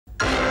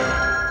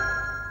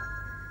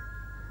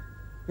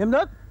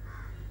यमदूत,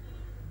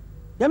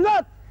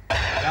 यमदूत।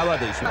 क्या बात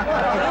है ईश्वर?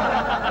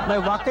 मैं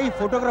वाकई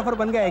फोटोग्राफर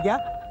बन गया है क्या?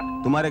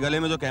 तुम्हारे गले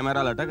में जो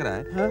कैमरा लटक रहा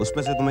है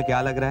उसमें से तुम्हें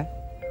क्या लग रहा है?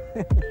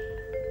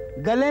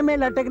 गले में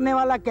लटकने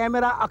वाला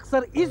कैमरा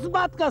अक्सर इस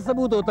बात का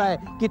सबूत होता है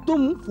कि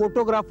तुम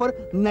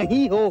फोटोग्राफर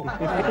नहीं हो।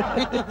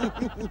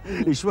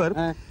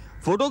 ईश्वर,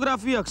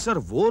 फोटोग्राफी अक्सर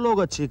वो लोग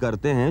अच्छी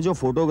करते हैं जो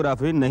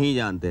फोटोग्राफी नहीं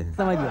जानते हैं।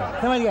 समझ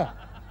गया, समझ गया।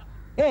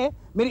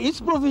 मेरी इस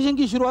प्रोफेशन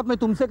की शुरुआत मैं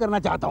तुमसे करना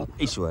चाहता हूँ।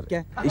 ईश्वर,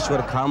 क्या?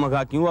 ईश्वर,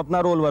 खामखा क्यों अपना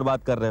रोल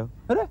बर्बाद कर रहे हो?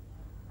 अरे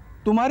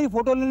तुम्हारी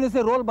फोटो लेने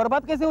से रोल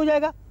बर्बाद कैसे हो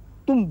जाएगा?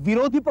 तुम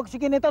विरोधी पक्ष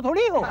के नेता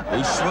थोड़ी हो।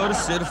 ईश्वर,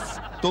 सिर्फ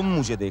तुम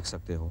मुझे देख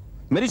सकते हो,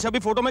 मेरी छवि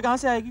फोटो में कहां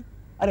से आएगी?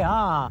 अरे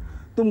हाँ,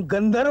 तुम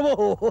गंधर्व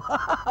हो।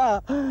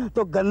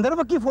 तो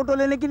गंधर्व की फोटो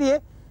लेने के लिए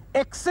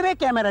एक्सरे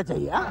कैमरा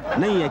चाहिए।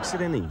 नहीं,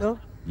 एक्सरे नहीं तो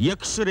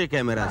यक्षरे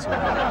कैमरा चाहिए।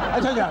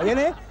 अच्छा,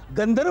 यानी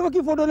गंधर्व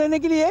की फोटो लेने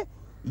के लिए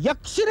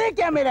यक्षरे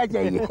कैमरा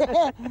चाहिए।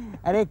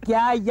 अरे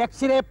क्या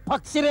यक्षरे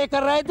फक्षरे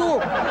कर रहा है तू?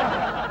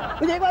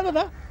 मुझे एक बात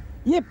बता,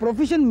 ये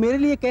प्रोफेशन मेरे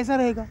लिए कैसा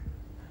रहेगा?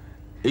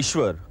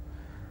 ईश्वर,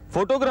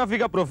 फोटोग्राफी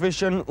का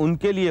प्रोफेशन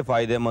उनके लिए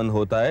फायदेमंद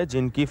होता है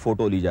जिनकी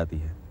फोटो ली जाती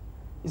है।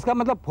 इसका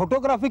मतलब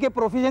फोटोग्राफी के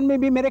प्रोफेशन में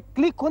भी मेरे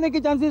क्लिक होने के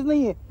चांसेस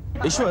नहीं है।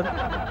 ईश्वर,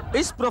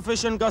 इस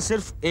प्रोफेशन का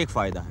सिर्फ एक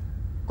फायदा है।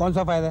 कौन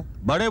सा फायदा है?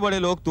 बड़े बड़े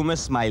लोग तुम्हें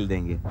स्माइल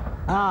देंगे।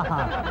 हाँ,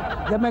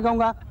 जब मैं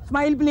कहूंगा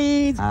स्माइल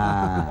प्लीज।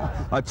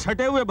 और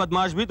छठे हुए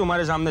बदमाश भी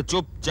तुम्हारे सामने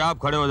चुपचाप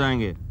खड़े हो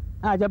जाएंगे।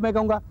 हाँ, जब मैं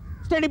कहूंगा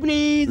स्टडी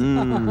प्लीज।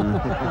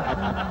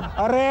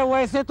 अरे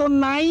वैसे तो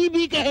नाई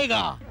भी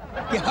कहेगा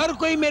कि हर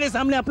कोई मेरे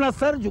सामने अपना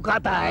सर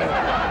झुकाता है,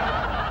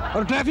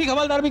 और ट्रैफिक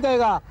हवलदार भी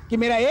कहेगा कि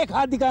मेरा एक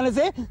हाथ दिखाने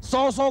से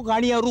 100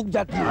 गाड़ियां रुक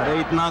जाती हैं। अरे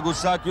इतना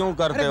गुस्सा क्यों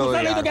करते हो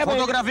यार? तो क्या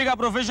फोटोग्राफी का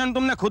प्रोफेशन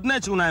तुमने खुद ने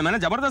चुना है, मैंने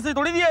जबरदस्ती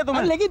थोड़ी दिया है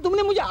तुम्हें। लेकिन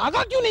तुमने मुझे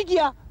आगाह क्यों नहीं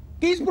किया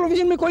कि इस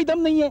प्रोफेशन में कोई दम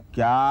नहीं है?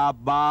 क्या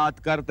बात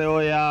करते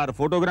हो यार,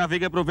 फोटोग्राफी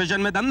के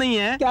प्रोफेशन में दम नहीं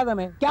है? क्या दम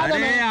है? क्या दम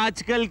है?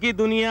 आजकल की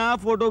दुनिया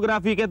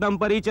फोटोग्राफी के दम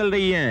पर ही चल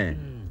रही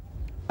है।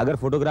 अगर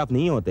फोटोग्राफ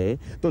नहीं होते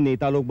तो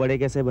नेता लोग बड़े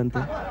कैसे बनते?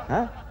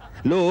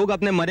 लोग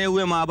अपने मरे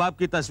हुए माँ बाप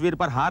की तस्वीर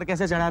पर हार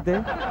कैसे चढ़ाते?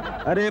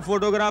 अरे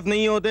फोटोग्राफ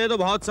नहीं होते तो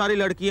बहुत सारी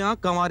लड़कियां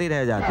कंवारी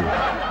रह जाती।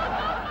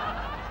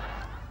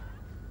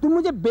 तुम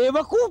मुझे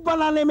बेवकूफ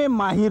बनाने में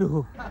माहिर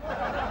हो।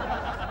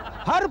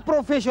 हर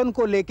प्रोफेशन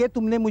को लेके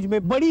तुमने मुझ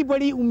में बड़ी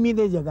बड़ी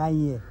उम्मीदें जगाई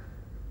है।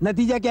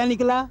 नतीजा क्या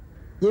निकला?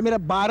 ये मेरा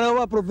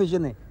 12वां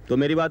प्रोफेशन है। तो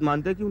मेरी बात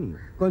मानते क्यों नहीं?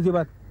 कौन सी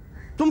बात?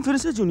 तुम फिर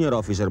से जूनियर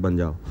ऑफिसर बन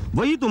जाओ,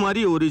 वही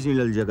तुम्हारी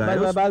ओरिजिनल जगह है।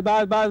 बस,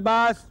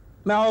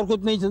 मैं और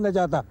कुछ नहीं सुनना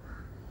चाहता।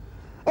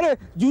 अरे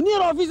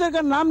जूनियर ऑफिसर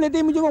का नाम लेते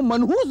ही मुझे वो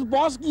मनहूस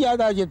बॉस की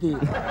याद आ जाती है।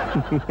 क्या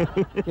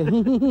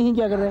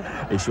कर रहे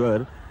हैं?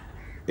 ईश्वर,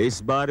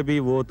 इस बार भी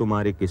वो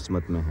तुम्हारी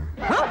किस्मत में है।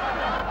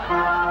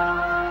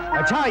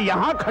 अच्छा,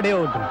 यहाँ खड़े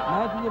हो तुम?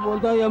 मैं तुझे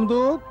बोलता हूँ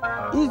यमदूत,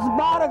 इस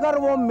बार अगर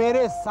वो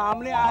मेरे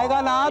सामने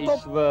आएगा ना तो।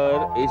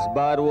 ईश्वर, इस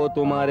बार वो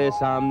तुम्हारे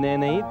सामने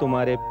नहीं,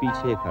 तुम्हारे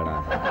पीछे खड़ा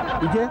है।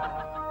 पीछे?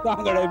 कहाँ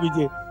खड़ा है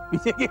पीछे?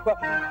 पीछे की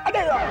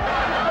अरे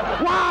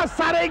वहाँ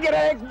सारे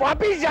गिराए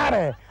वापिस जा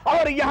रहे हैं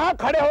और यहाँ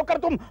खड़े होकर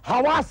तुम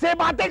हवा से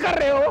बातें कर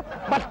रहे हो।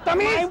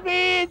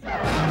 बदतमीज।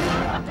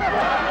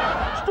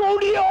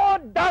 स्टूडियो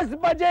 10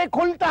 बजे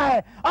खुलता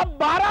है, अब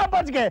 12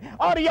 बज गए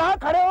और यहाँ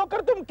खड़े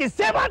होकर तुम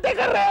किससे बातें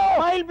कर रहे हो?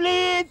 Smile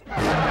please.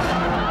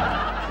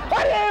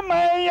 अरे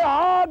मैं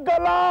यहाँ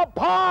गला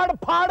फाड़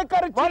फाड़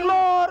कर।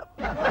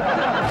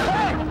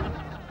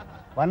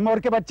 वन मोर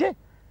के बच्चे,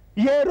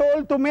 ये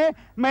रोल तुम्हें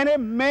मैंने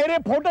मेरे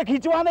फोटो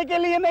खिंचवाने के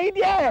लिए नहीं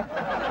दिया है।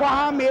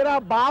 वहाँ मेरा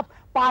बाप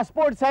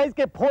पासपोर्ट साइज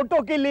के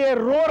फोटो के लिए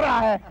रो रहा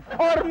है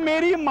और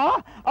मेरी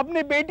माँ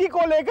अपने बेटी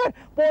को लेकर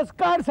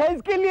पोस्टकार्ड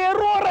साइज के लिए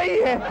रो रही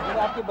है।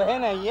 आपकी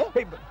बहन है ये।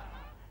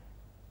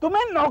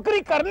 तुम्हें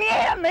नौकरी करनी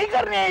है या नहीं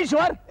करनी है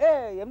ईश्वर?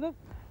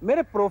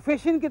 मेरे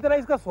प्रोफेशन की तरह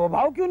इसका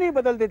स्वभाव क्यों नहीं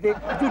बदल देते?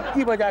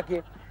 चुटकी बजा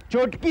के।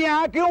 चुटकी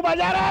यहाँ क्यों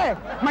बजा रहा है?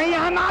 मैं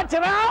यहाँ नाच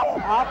रहा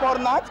हूँ। आप और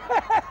नाच?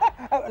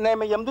 नहीं,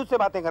 मैं यमदूत से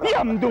बातें कर रहा हूँ।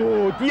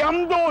 यमदूत,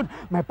 यमदूत,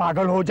 मैं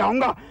पागल हो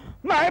जाऊंगा,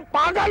 मैं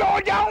पागल हो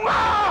जाऊंगा।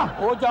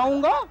 हो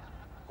जाऊंगा?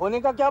 होने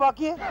का क्या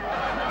बाकी है?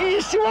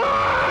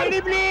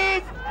 ईश्वर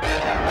प्लीज।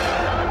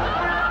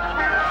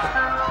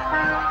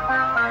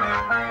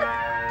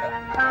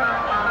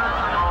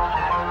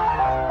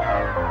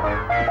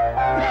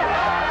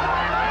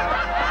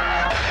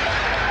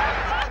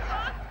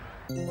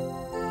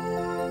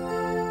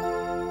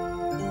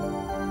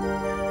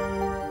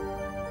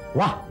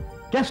 वाह,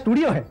 क्या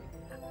स्टूडियो है!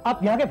 आप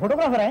यहाँ के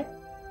फोटोग्राफर हैं?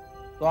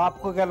 तो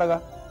आपको क्या लगा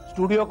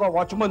स्टूडियो का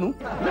वॉचमैन हूँ?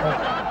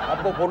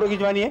 आपको फोटो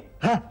खिंचवानी है?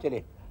 हाँ।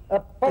 चलिए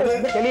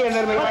चलिए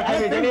अंदर में,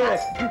 चलिए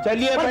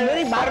चलिए।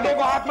 मेरी मार्गे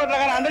को हाथ मत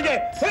लगाना, अंदर जाए।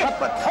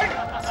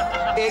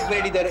 एक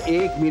मिनट इधर,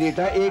 एक मिनट,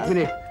 एक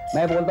मिनट।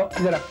 मैं बोलता हूँ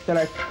इधर,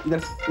 चला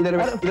इधर इधर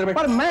इधर बैठ।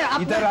 पर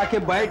मैं इधर आके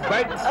बैठ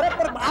बैठ। अरे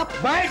पर आप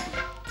बैठ।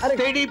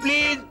 Steady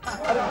please.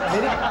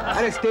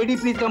 अरे स्टेडी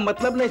प्लीज का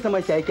मतलब नहीं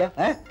समझता है क्या?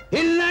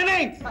 हिलना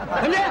नहीं,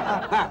 समझे?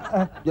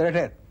 जरा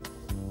ठहर,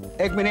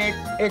 एक मिनट,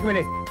 एक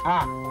मिनट।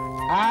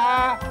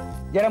 हाँ,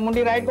 जरा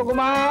मुंडी राइट को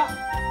घुमा।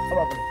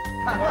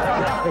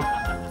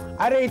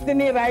 अरे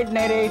इतनी राइट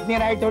नहीं रे, इतनी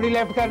राइट थोड़ी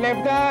लेफ्ट कर,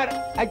 लेफ्ट कर।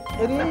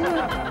 अरे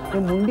ये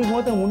मुंडी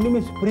हो तो मुंडी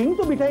में स्प्रिंग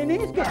तो बिठाई नहीं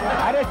इसके।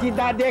 अरे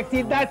सीधा देख,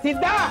 सीधा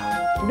सीधा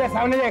सीधा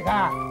सामने देखा,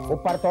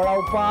 ऊपर थोड़ा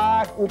ऊपर,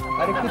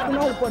 अरे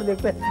कितना ऊपर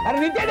देखते, अरे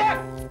नीचे देख।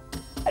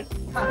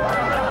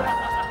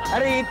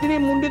 अरे इतनी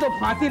मुंडी तो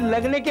फांसी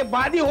लगने के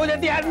बाद ही हो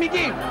जाती है आदमी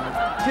की।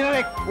 सीधा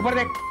देख, ऊपर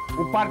देख,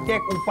 ऊपर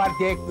देख, ऊपर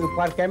देख,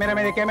 ऊपर कैमरा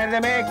में देख, कैमरा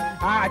में।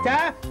 हाँ अच्छा,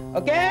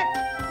 ओके,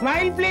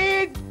 स्माइल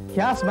प्लीज।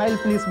 क्या स्माइल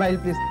प्लीज, स्माइल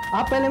प्लीज?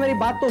 आप पहले मेरी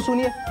बात तो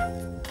सुनिए।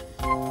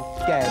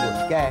 क्या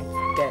है, क्या है,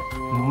 क्या है?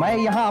 मैं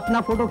यहाँ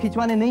अपना फोटो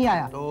खिंचवाने नहीं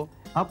आया, तो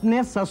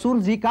अपने ससुर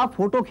जी का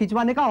फोटो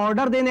खिंचवाने का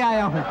ऑर्डर देने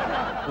आया हूँ।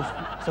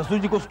 ससुर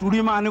जी को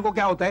स्टूडियो में आने को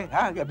क्या होता है?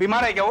 हाँ,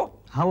 बीमार है क्या वो?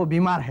 हाँ वो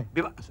बीमार है।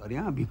 सॉरी,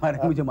 हाँ बीमार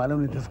है, मुझे मालूम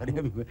नहीं था, सॉरी।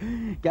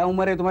 क्या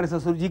उम्र है तुम्हारे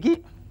ससुर जी की?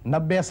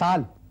 90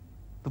 साल।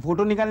 तो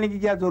फोटो निकालने की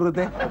क्या जरूरत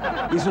है?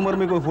 इस उम्र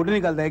में कोई फोटो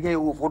निकालता है क्या?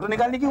 वो फोटो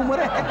निकालने की उम्र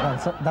है?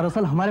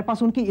 दरअसल हमारे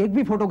पास उनकी एक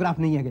भी फोटोग्राफ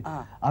नहीं है।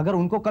 अगर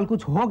उनको कल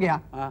कुछ हो गया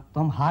तो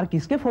हम हार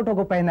किसके फोटो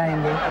को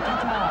पहनाएंगे?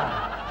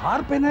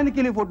 हार पहनाने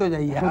के लिए फोटो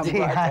चाहिए?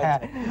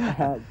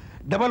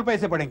 डबल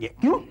पैसे पड़ेंगे।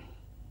 क्यों?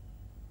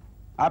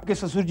 आपके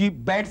ससुर जी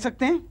बैठ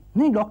सकते हैं?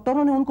 नहीं,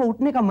 डॉक्टरों ने उनको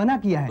उठने का मना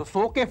किया है। तो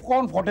सो के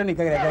कौन फोटो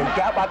निकालेगा?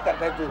 क्या बात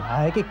करता है तू?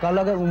 है कि कल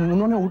अगर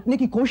उन्होंने उठने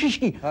की कोशिश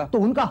की तो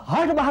उनका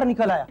हार्ट बाहर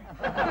निकल आया।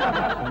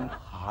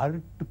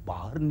 हार्ट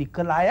बाहर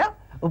निकल आया?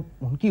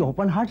 उनकी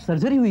ओपन हार्ट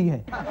सर्जरी हुई है।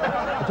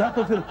 अच्छा,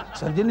 तो फिर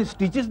सर्जन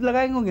स्टिचेस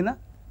लगाएंगे होंगे ना?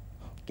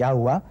 क्या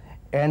हुआ,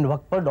 एंड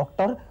वक्त पर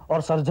डॉक्टर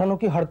और सर्जनों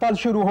की हड़ताल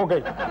शुरू हो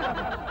गई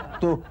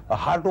तो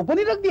हार्ट ओपन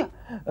ही रख दिया?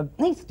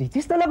 नहीं,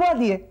 स्टिचेस तो लगवा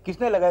दिए।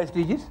 किसने लगाए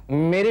स्टिचेस?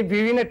 मेरी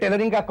बीवी ने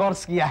टेलरिंग का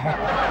कोर्स किया है।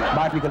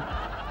 बाहर निकल,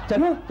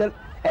 चल चल,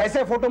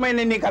 ऐसे फोटो मैं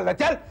नहीं निकालता,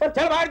 चल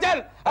चल बाहर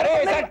चल। अरे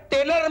ऐसा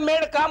टेलर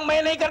मेड काम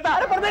मैं नहीं करता।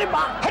 अरे पर मेरी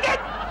बात,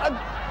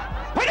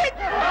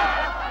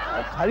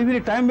 खाली मेरी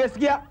टाइम वेस्ट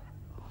किया।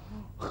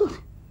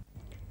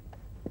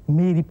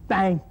 मेरी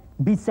पैंट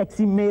भी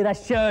सेक्सी, मेरा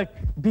शर्ट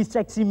भी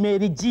सेक्सी,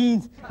 मेरी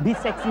जीन्स भी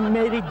सेक्सी,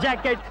 मेरी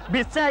जैकेट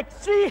भी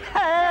सेक्सी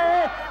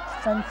है।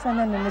 सन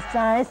सन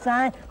साए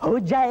साए हो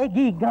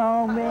जाएगी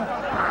गांव में।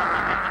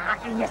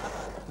 Yes,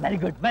 very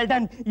good, well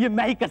done. ये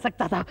मैं ही कर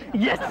सकता था।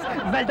 Yes,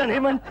 well done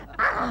Hemant.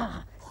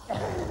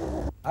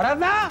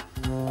 आराधना,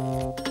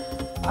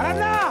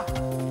 आराधना,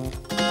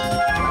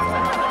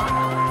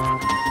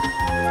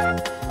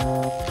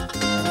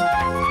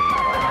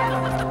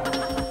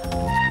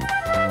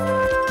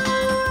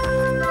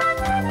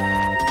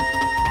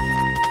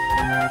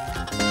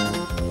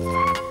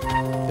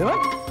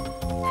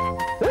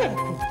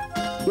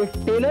 ये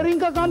टेलरिंग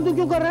का काम तू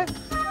क्यों कर रहा है?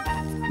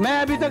 मैं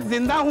अभी तक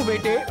जिंदा हूँ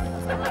बेटे।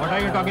 What are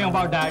you talking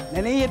about, Dad?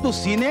 नहीं, ये तू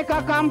सीने का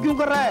काम क्यों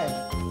कर रहा है?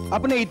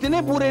 अपने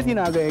इतने पूरे दिन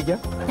आ गए क्या?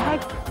 Dad,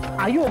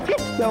 are you okay?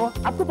 क्या हुआ?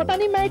 आपको पता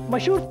नहीं मैं एक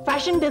मशहूर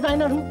फैशन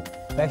डिजाइनर हूँ।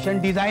 Fashion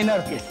designer?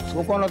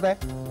 वो कौन होता है?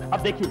 अब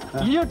देखिए,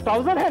 ये जो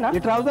ट्राउजर है ना, ये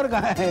ट्राउजर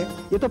कहाँ है?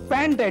 ये तो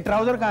पैंट है,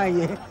 ट्राउजर कहाँ है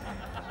ये?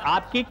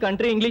 आपकी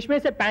कंट्री इंग्लिश में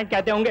इसे पैंट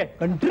कहते होंगे।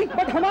 कंट्री?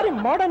 बट हमारे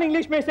मॉडर्न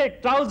इंग्लिश में इसे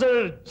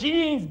trouser,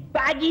 jeans,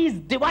 baggies,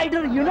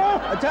 divider, you know.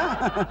 अच्छा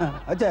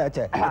अच्छा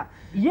अच्छा। हाँ,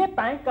 ये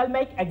पैंट कल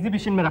मैं एक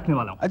एग्जीबिशन में रखने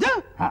वाला हूँ। अच्छा,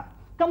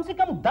 हाँ, कम से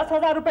कम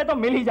 10,000 रुपए तो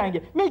मिल ही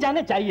जाएंगे, मिल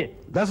जाने चाहिए।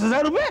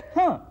 10,000 रुपए?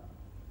 हाँ,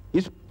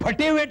 इस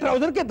फटे हुए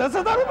ट्राउजर के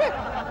 10,000 रुपए?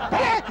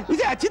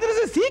 इसे अच्छी तरह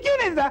से सी क्यों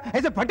नहीं देता?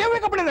 ऐसे फटे हुए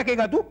कपड़े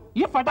रखेगा तू?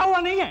 ये फटा हुआ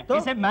नहीं है, तो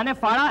इसे मैंने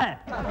फाड़ा है।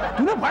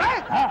 तूने फाड़ा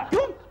है? हाँ।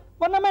 क्यों?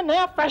 वरना मैं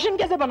नया फैशन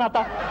कैसे बनाता?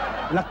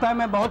 लगता है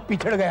मैं बहुत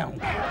पिछड़ गया हूँ।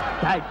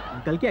 डैड,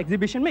 कल के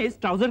एग्जीबिशन में इस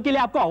ट्राउजर के लिए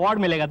आपको अवार्ड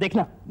मिलेगा,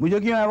 देखना। मुझे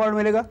क्यों अवार्ड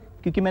मिलेगा?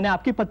 क्योंकि मैंने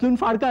आपकी पतलून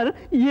फाड़कर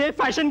ये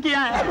फैशन किया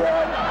है।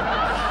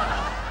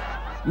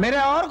 मेरे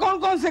और कौन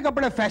कौन से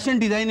कपड़े फैशन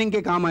डिजाइनिंग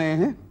के काम आए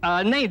हैं?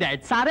 नहीं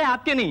डैड, सारे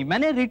आपके नहीं,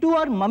 मैंने रितु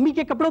और मम्मी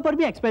के कपड़ों पर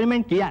भी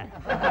एक्सपेरिमेंट किया है।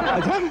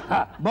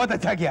 अच्छा, बहुत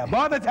अच्छा किया,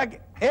 बहुत अच्छा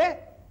किया।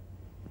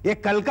 ये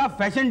कल का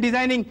फैशन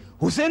डिजाइनिंग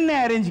हुसैन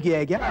ने अरेंज किया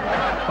है क्या?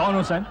 कौन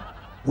हुसैन?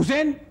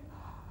 हुसैन?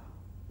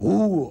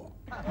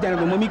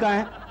 मम्मी कहाँ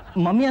है?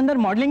 मम्मी अंदर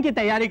मॉडलिंग की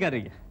तैयारी कर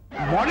रही है।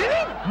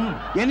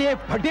 मॉडलिंग? यानी एक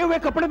फटे हुए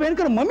कपड़े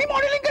पहनकर मम्मी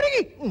मॉडलिंग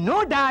करेगी?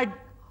 नो डैड,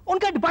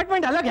 उनका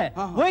डिपार्टमेंट अलग है।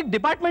 वो एक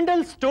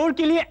डिपार्टमेंटल स्टोर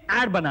के लिए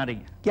एड बना रही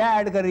है। क्या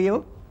ऐड कर रही है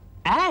वो?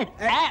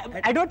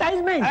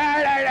 एडवर्टाइजमेंट।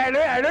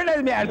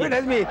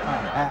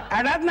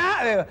 आराधना,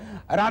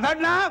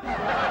 राधाधना,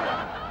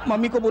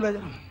 मम्मी को बोला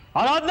जाए।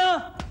 आराधना,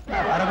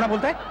 आराधना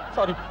बोलता है?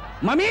 सॉरी,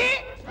 मम्मी,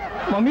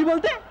 मम्मी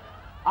बोलते हैं।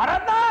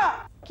 आराधना,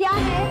 क्या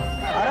है?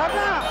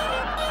 आराधना,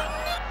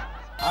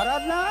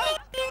 आराधना,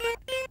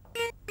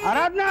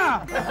 आराधना,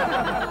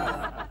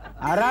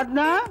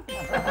 आराधना,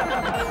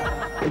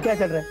 ये क्या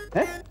चल रहा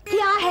है?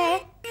 क्या है?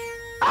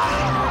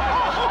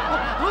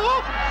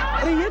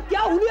 अरे ये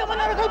क्या हुलिया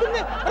बना रखा तुमने?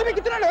 अरे मैं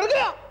कितना डर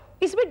गया।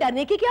 इसमें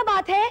डरने की क्या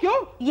बात है? क्यों?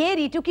 ये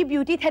रीतू की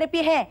ब्यूटी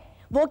थेरेपी है।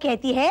 वो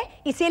कहती है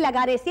इसे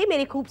लगाने से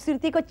मेरी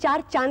खूबसूरती को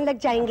 4 चांद लग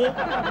जाएंगे।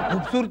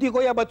 खूबसूरती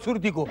को या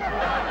बदसूरती को?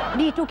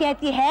 रीतू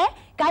कहती है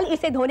कल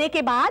इसे धोने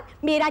के बाद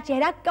मेरा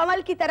चेहरा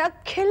कमल की तरह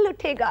खिल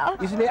उठेगा।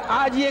 इसलिए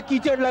आज ये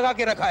कीचड़ लगा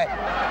के रखा है।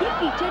 ये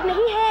कीचड़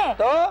नहीं है,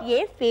 तो?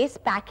 ये फेस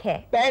पैक है।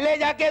 पहले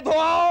जाके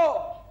धोआओ।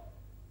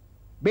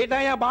 बेटा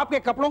यहाँ बाप के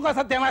कपड़ों का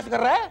सत्यानाश कर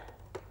रहा है।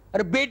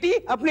 अरे बेटी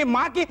अपनी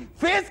माँ की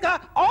फेस का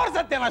और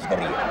सत्यानाश कर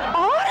रही है।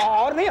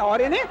 और नहीं,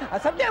 और इन्हें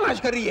सत्यानाश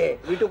कर रही है।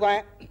 रीटू कहाँ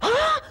है?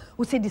 हाँ,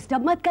 उसे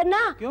डिस्टर्ब मत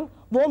करना। क्यों?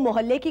 वो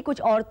मोहल्ले की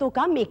कुछ औरतों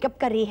का मेकअप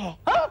कर रही है।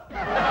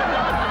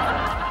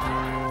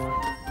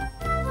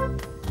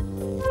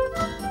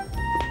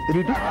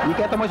 रीटू, ये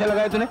क्या तमाशा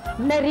लगाया तूने?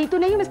 मैं रीतू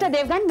नहीं हूँ मिस्टर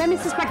देवगन, मैं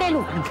मिसेस पटेल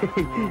हूँ।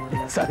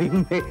 सॉरी,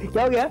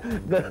 क्या हो गया?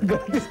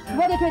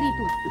 वो देखो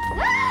रीतू।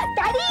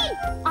 डैडी,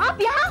 आप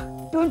यहाँ?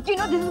 Don't you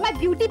know this is my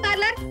beauty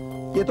parlour?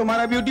 ये तो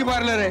हमारा ब्यूटी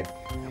पार्लर है,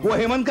 वो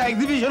हेमंत का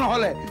एग्जीबिशन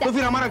हॉल है, तो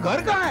फिर हमारा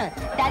घर कहाँ है?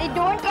 Daddy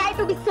don't try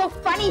to be so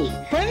funny.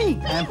 Funny?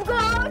 Please go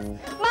out.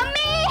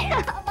 Mummy,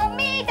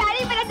 mummy,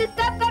 daddy मेरा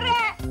डिस्टर्ब कर रहे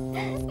हैं।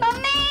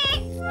 मम्मी,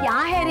 क्या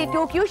है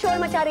रीतू, क्यों शोर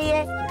मचा रही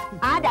है?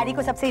 हाँ, डैडी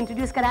को सबसे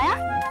इंट्रोड्यूस कराया?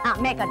 हाँ,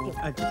 मैं करती हूँ।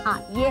 हाँ,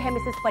 ये है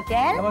मिसेस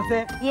पटेल।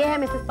 नमस्ते। ये है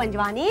मिसेस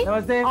पंजवानी।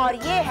 नमस्ते। और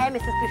ये है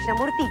मिसेस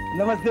कृष्णमूर्ति।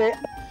 नमस्ते।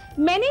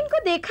 मैंने इनको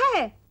देखा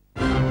है।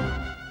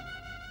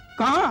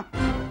 कहाँ?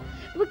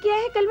 वो क्या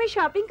है, कल मैं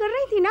शॉपिंग कर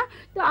रही थी ना,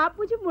 तो आप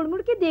मुझे मुड़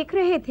मुड़ के देख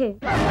रहे थे।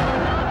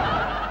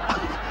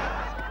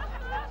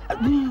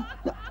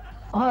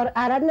 और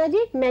आराधना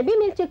जी, मैं भी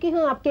मिल चुकी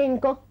हूँ आपके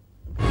इनको।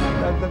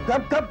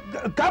 कब कब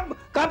कब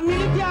कब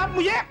मिली थी आप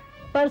मुझे?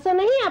 परसों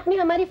नहीं, आपने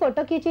हमारी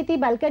फोटो खींची थी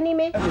बालकनी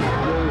में। ये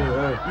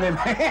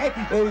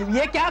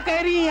क्या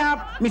कह रही हैं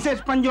आप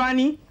मिसेस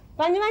पंजवानी?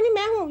 पंजवानी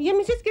मैं हूँ, ये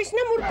मिसेस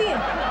कृष्णमूर्ति है।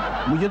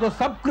 मुझे तो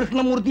सब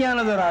कृष्ण मूर्तियाँ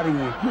नजर आ रही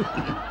हैं।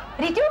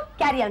 रीतू,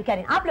 कैरी ऑन,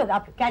 आप लोग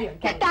कैरी ऑन।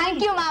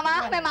 थैंक यू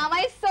मामा, मैं मामा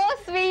इज सो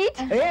स्वीट।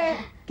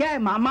 क्या है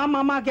मामा?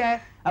 मामा क्या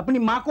है? अपनी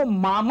माँ को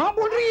मामा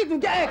बोल रही है तू?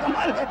 क्या है,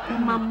 कमाल है।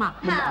 मामा।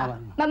 हाँ।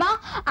 मामा,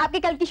 आपकी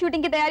कल की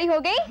शूटिंग की तैयारी हो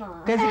गई?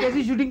 हाँ।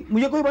 कैसी शूटिंग?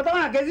 मुझे कोई बताओ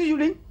ना, कैसी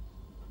शूटिंग?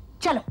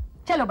 चलो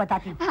चलो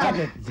बताती हूँ।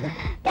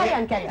 Carry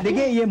on.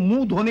 देखिए, ये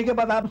मुंह धोने के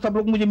बाद आप सब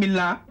लोग मुझे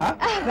मिलना।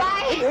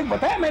 बाय।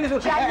 बताया मैंने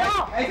सोचा।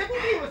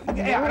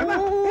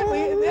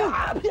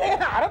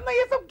 आराधना,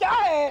 ये सब क्या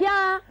है?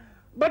 क्या?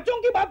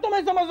 बच्चों की बात तो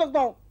मैं समझ सकता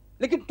हूँ,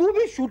 लेकिन तू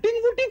भी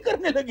शूटिंग वूटिंग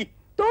करने लगी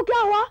तो क्या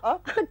हुआ?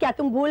 क्या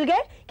तुम भूल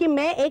गए कि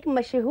मैं एक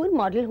मशहूर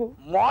मॉडल हूँ?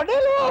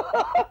 मॉडल हो?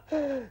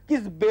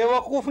 किस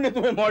बेवकूफ ने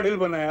तुम्हें मॉडल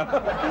बनाया?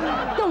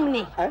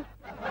 तुमने।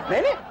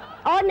 मैंने?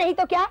 और नहीं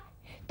तो क्या,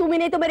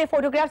 तुमने तो मेरे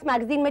फोटोग्राफ्स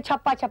मैगजीन में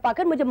छपा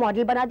कर मुझे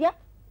मॉडल बना दिया।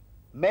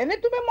 मैंने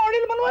तुम्हें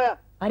मॉडल बनवाया?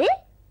 अरे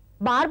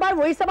बार बार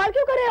वही सवाल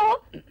क्यों कर रहे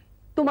हो?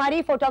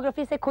 तुम्हारी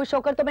फोटोग्राफी से खुश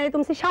होकर तो मैंने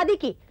तुमसे शादी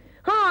की।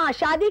 हाँ,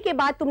 शादी के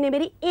बाद तुमने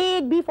मेरी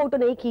एक भी फोटो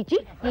नहीं खींची,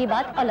 ये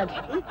बात अलग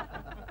है।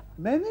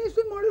 मैंने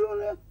इसे मॉडल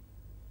बनाया?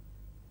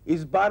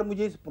 इस बार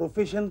मुझे इस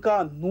प्रोफेशन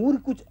का नूर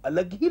कुछ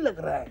अलग ही लग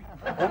रहा है।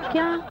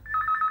 क्या?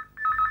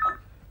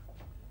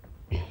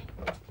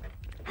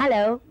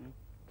 हेलो।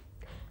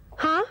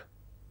 हाँ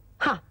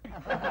हाँ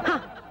हाँ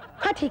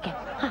हाँ, ठीक है।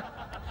 हाँ,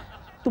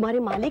 तुम्हारे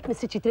मालिक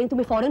मिस्टर चित्रे ने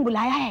तुम्हें फौरन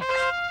बुलाया है।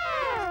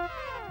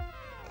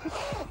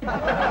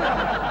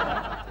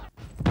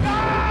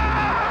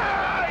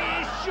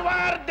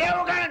 ईश्वर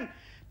देवगन,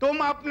 तुम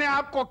अपने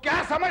आप को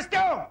क्या समझते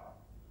हो?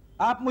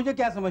 आप मुझे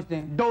क्या समझते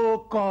हैं? 2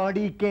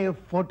 कौड़ी के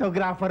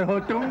फोटोग्राफर हो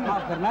तुम।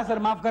 माफ करना सर,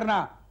 माफ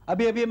करना।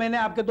 अभी अभी मैंने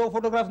आपके 2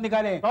 फोटोग्राफ्स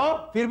निकाले,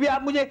 फिर भी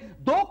आप मुझे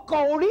 2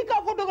 कौड़ी का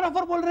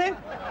फोटोग्राफर बोल रहे हैं।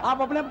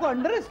 आप अपने आप को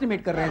अंडर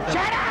एस्टिमेट कर रहे हैं।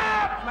 Shut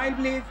up! Smile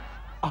please.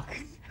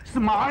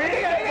 Smile?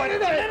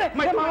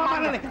 मैं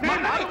मारना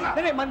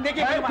नहीं, मन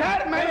देखिए, इसे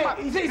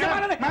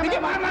मारना नहीं, देखिए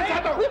मारना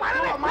चाहता हूँ,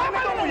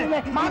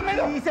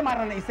 इसे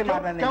मारना नहीं,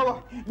 क्या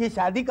हुआ? ये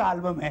शादी का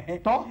एल्बम है,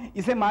 तो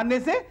इसे मारने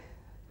से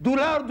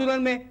दूल्हा और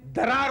दुल्हन में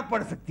दरार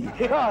पड़ सकती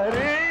है।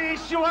 अरे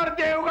ईश्वर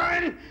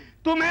देवगन,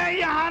 तुम्हें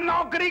यहाँ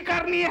नौकरी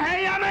करनी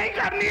है या नहीं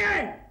करनी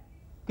है?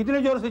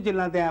 कितने जोर से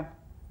चिल्लाते हैं आप?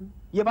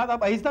 ये बात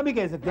आप आहिस्ता भी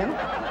कह सकते हैं ना?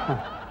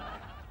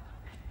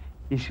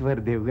 ईश्वर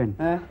देवगन,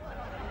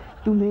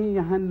 तुम्हें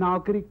यहाँ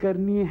नौकरी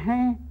करनी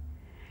है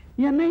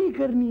या नहीं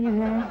करनी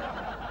है?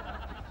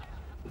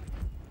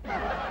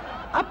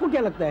 आपको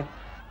क्या लगता है,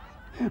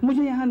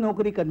 मुझे यहाँ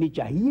नौकरी करनी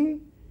चाहिए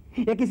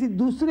या किसी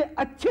दूसरे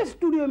अच्छे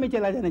स्टूडियो में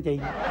चला जाना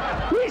चाहिए?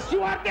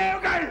 ईश्वर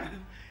Devgan,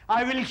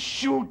 I will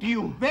shoot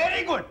you.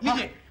 Very good,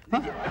 लीजिए।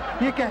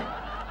 ये क्या है?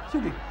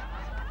 सुनिए।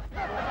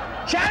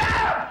 Shut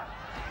up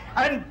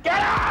and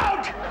get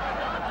out!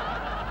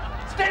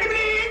 Steady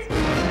please!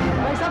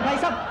 भाई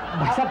साहब,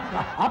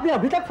 आपने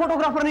अभी तक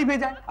फोटोग्राफर नहीं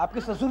भेजा है।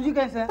 आपके ससुर जी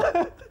कैसे हैं?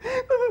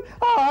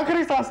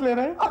 आखिरी सांस ले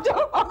रहे हैं। आप जाओ,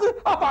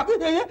 आप आगे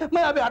जाइए,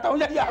 मैं अभी आता हूँ,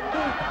 जाइए आप।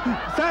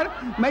 सर,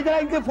 मैं जरा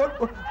इनके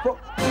फोटो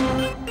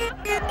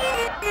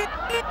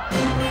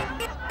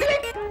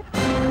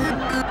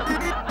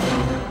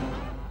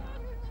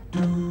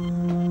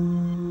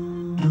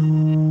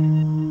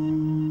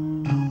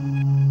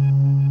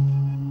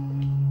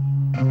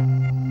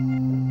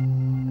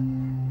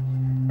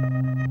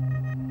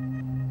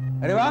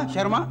अरे वाह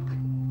शर्मा,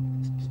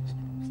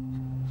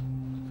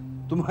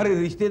 तुम्हारे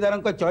रिश्तेदारों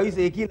का चॉइस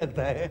एक ही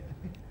लगता है।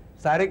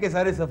 सारे के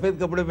सारे सफेद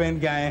कपड़े पहन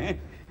के आए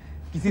हैं।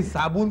 किसी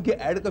साबुन के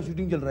ऐड का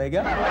शूटिंग चल रहा है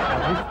क्या?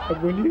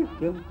 बोलिए,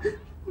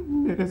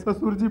 मेरे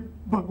ससुर जी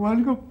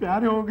भगवान को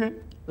प्यारे हो गए।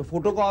 तो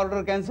फोटो का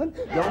ऑर्डर कैंसिल?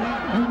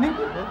 नहीं,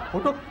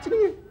 फोटो खींचनी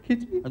है।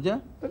 अच्छा,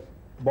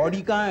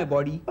 बॉडी कहाँ है?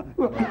 बॉडी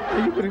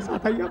आइए मेरे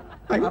साथ, आइए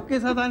आप। आपके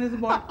साथ आने से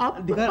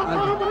आप दिखा।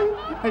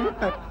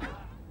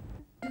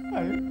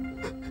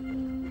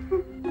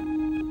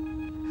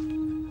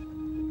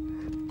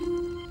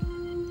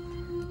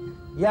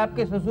 ये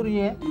आपके ससुर जी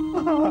हैं?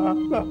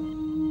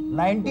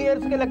 90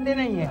 इयर्स के लगते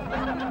नहीं है,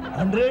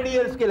 100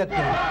 इयर्स के लगते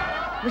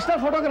हैं। मिस्टर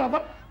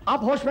फोटोग्राफर,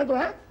 आप होश में तो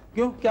हैं?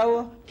 क्यों, क्या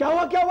हुआ? क्या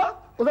हुआ, क्या हुआ?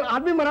 उधर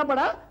आदमी मरा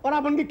पड़ा और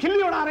आप उनकी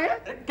खिल्ली उड़ा रहे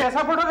हैं।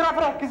 कैसा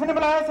फोटोग्राफर है? किसने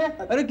बुलाया इसे?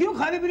 अरे क्यों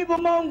खाली पीली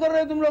बम्बा कर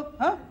रहे हो तुम लोग?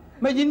 हाँ,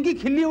 मैं जिनकी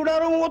खिल्ली उड़ा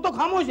रहा हूँ वो तो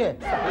खामोश है।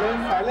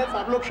 साइलेंस,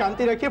 आप लोग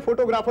शांति रखिए।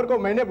 फोटोग्राफर को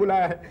मैंने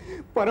बुलाया है।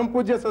 परम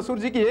पूज्य ससुर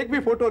जी की एक भी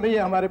फोटो नहीं है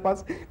हमारे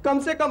पास। कम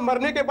से कम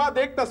मरने के बाद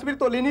एक तस्वीर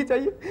तो लेनी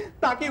चाहिए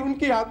ताकि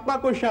उनकी आत्मा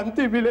को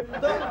शांति मिले।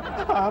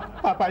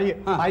 आप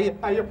आइए, आइए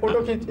आइए,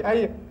 फोटो खींचिए,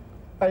 आइए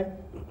आइए।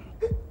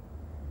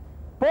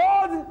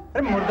 पोज।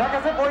 अरे मुर्दा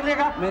कैसे पोज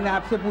लेगा? मैंने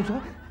आपसे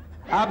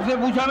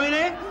पूछा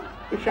मैंने।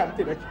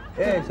 शांति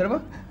रखिए। ए शर्मा,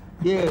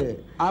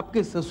 ये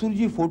आपके ससुर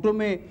जी फोटो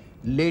में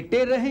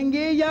लेटे रहेंगे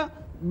या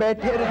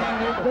बैठे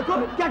रहेंगे? देखो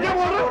क्या क्या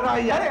बोल रहे हो?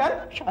 अरे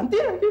यार शांति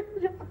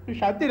रखिए,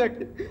 शांति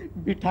रखिए।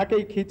 बिठा के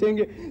ही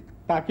खींचेंगे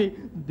ताकि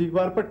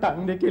दीवार पर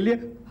टांगने के लिए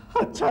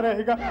अच्छा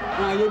रहेगा।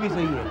 हाँ, ये भी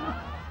सही है।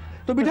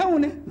 तो बिठाओ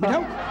उन्हें,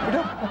 बिठाओ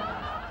बिठाओ।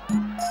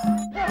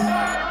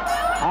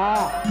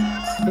 हाँ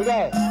ठीक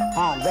है।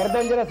 हाँ,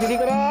 गर्दन जरा सीधी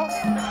करो।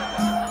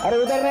 अरे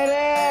उधर नहीं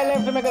रे,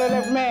 लेफ्ट में करो,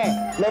 लेफ्ट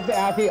में, लेफ्ट में।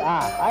 हाँ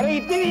हाँ, अरे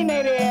इतनी भी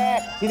नहीं रे,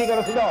 सीधी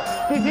करो, सीधो,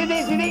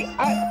 सीधी सीधी।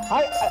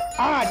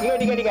 हाँ ठीक है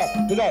ठीक है ठीक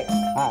है ठीक है।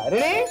 हाँ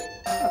रेडी?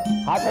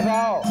 हाथ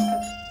हटाओ,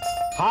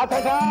 हाथ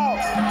हटाओ।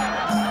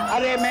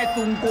 अरे मैं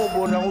तुमको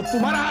बोल रहा हूँ,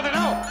 तुम्हारा हाथ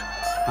हटाओ।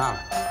 हाँ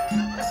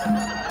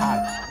हाँ,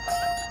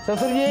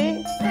 ससुर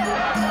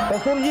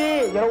जी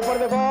जरा ऊपर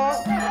देखो।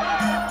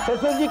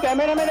 ससुर जी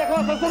कैमरे में देखो,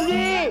 ससुर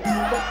जी।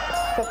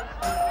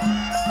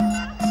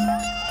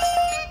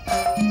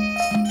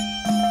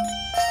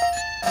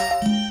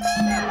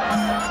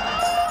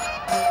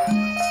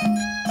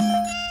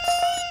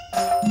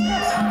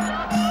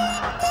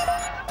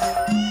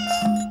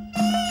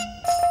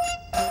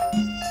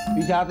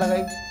 पीछे हाथ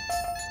लगाई,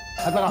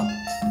 हाथ लगाओ।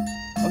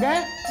 Okay,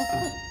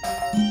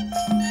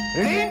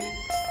 ready?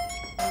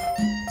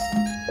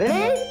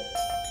 Ready?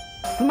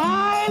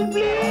 Smile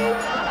please.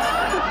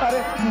 अरे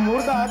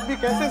मुर्दा आदमी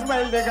कैसे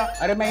स्माइल देगा?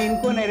 अरे मैं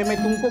इनको नहीं रे, मैं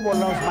तुमको बोल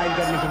रहा हूँ स्माइल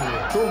करने के लिए।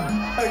 तुम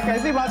अरे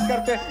कैसी बात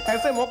करते हैं?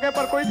 ऐसे मौके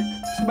पर कोई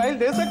स्माइल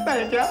दे सकता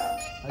है क्या?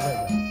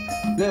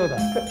 नहीं होता,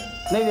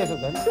 नहीं दे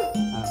सकता ना।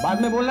 हाँ,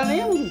 बाद में बोलना नहीं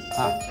है मुझे।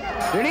 हाँ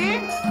रेडी?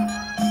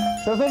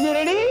 ससुर जी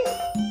रेडी?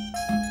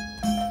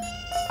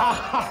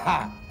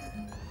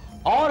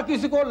 और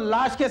किसी को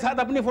लाश के साथ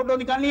अपनी फोटो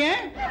निकालनी है?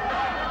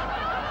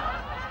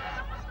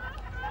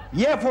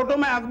 ये फोटो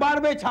मैं अखबार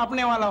में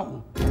छापने वाला हूं।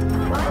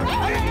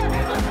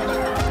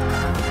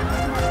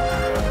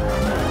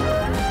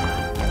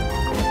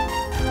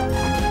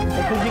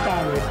 ससुर जी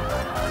कहाँ गए?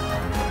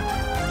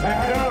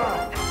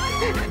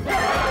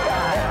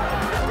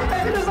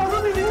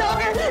 ससुर जी जिंदा हो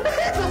गए,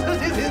 ससुर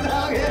जी जिंदा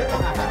हो गए।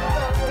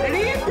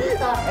 रेडी?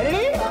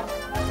 रेडी?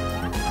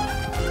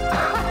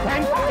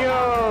 Thank you.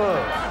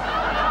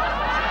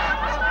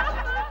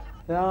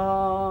 ला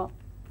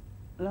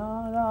ला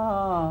ला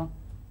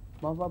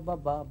बा बा बा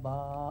बा बा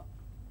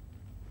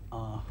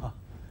आहा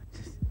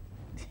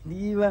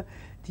दीवा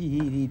टी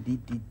टी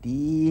टी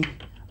टी।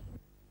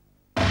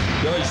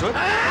 क्यों ईश्वर?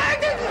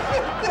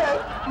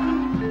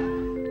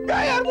 क्या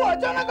यार, वो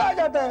अचानक आ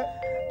जाता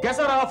है।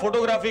 कैसा रहा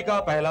फोटोग्राफी का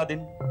पहला दिन?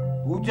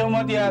 पूछो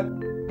मत यार।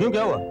 क्यों,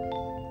 क्या हुआ?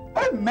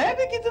 अरे मैं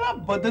भी कितना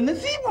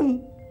बदनसीब हूँ।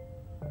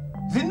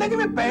 जिंदगी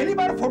में पहली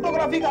बार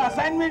फोटोग्राफी का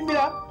असाइनमेंट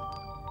मिला,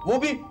 वो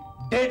भी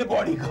डेड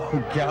बॉडी का।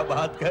 क्या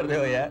बात कर रहे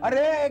हो यार?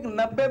 अरे एक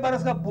 90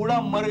 बरस का बूढ़ा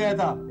मर गया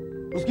था,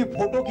 उसकी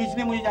फोटो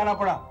खींचने मुझे जाना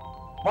पड़ा।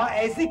 वहां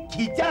ऐसी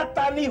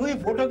खींचातानी हुई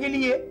फोटो के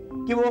लिए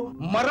कि वो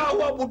मरा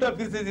हुआ बूढ़ा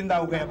फिर से जिंदा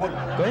हो गया। बोल,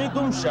 कहीं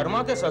तुम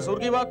शर्मा के ससुर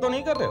की बात तो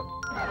नहीं कर रहे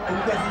हो? तुम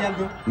कैसे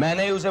जानते हो?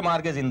 मैंने ही उसे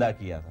मार के जिंदा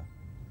किया था।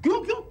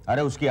 क्यों क्यों?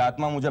 अरे उसकी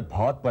आत्मा मुझे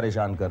बहुत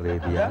परेशान कर रही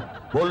थी यार।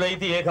 बोल रही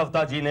थी एक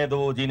हफ्ता जीने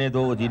दो, जीने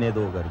दो, जीने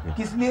दो करके।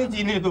 किस लिए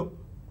जीने दो?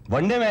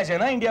 वनडे मैच है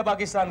ना इंडिया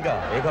पाकिस्तान का,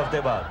 एक हफ्ते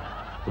बाद।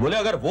 तो बोले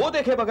अगर वो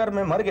देखे बगैर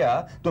मैं मर गया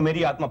तो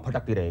मेरी आत्मा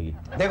भटकती रहेगी।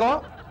 देखो,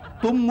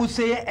 तुम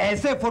मुझसे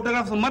ऐसे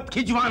फोटोग्राफ्स मत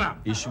खिंचवाना।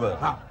 ईश्वर,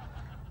 हाँ,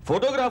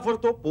 फोटोग्राफर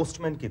तो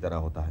पोस्टमैन की तरह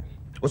होता है।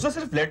 उसे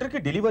सिर्फ लेटर की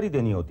डिलीवरी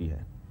देनी होती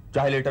है,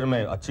 चाहे लेटर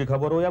में अच्छी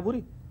खबर हो या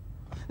बुरी।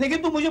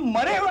 लेकिन तुम मुझे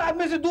मरे हुए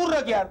आदमी से दूर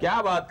रख यार।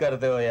 क्या बात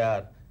करते हो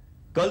यार?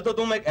 कल तो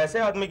तुम एक ऐसे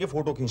आदमी की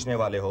फोटो खींचने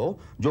वाले हो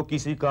जो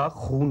किसी का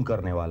खून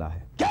करने वाला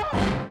है। क्या?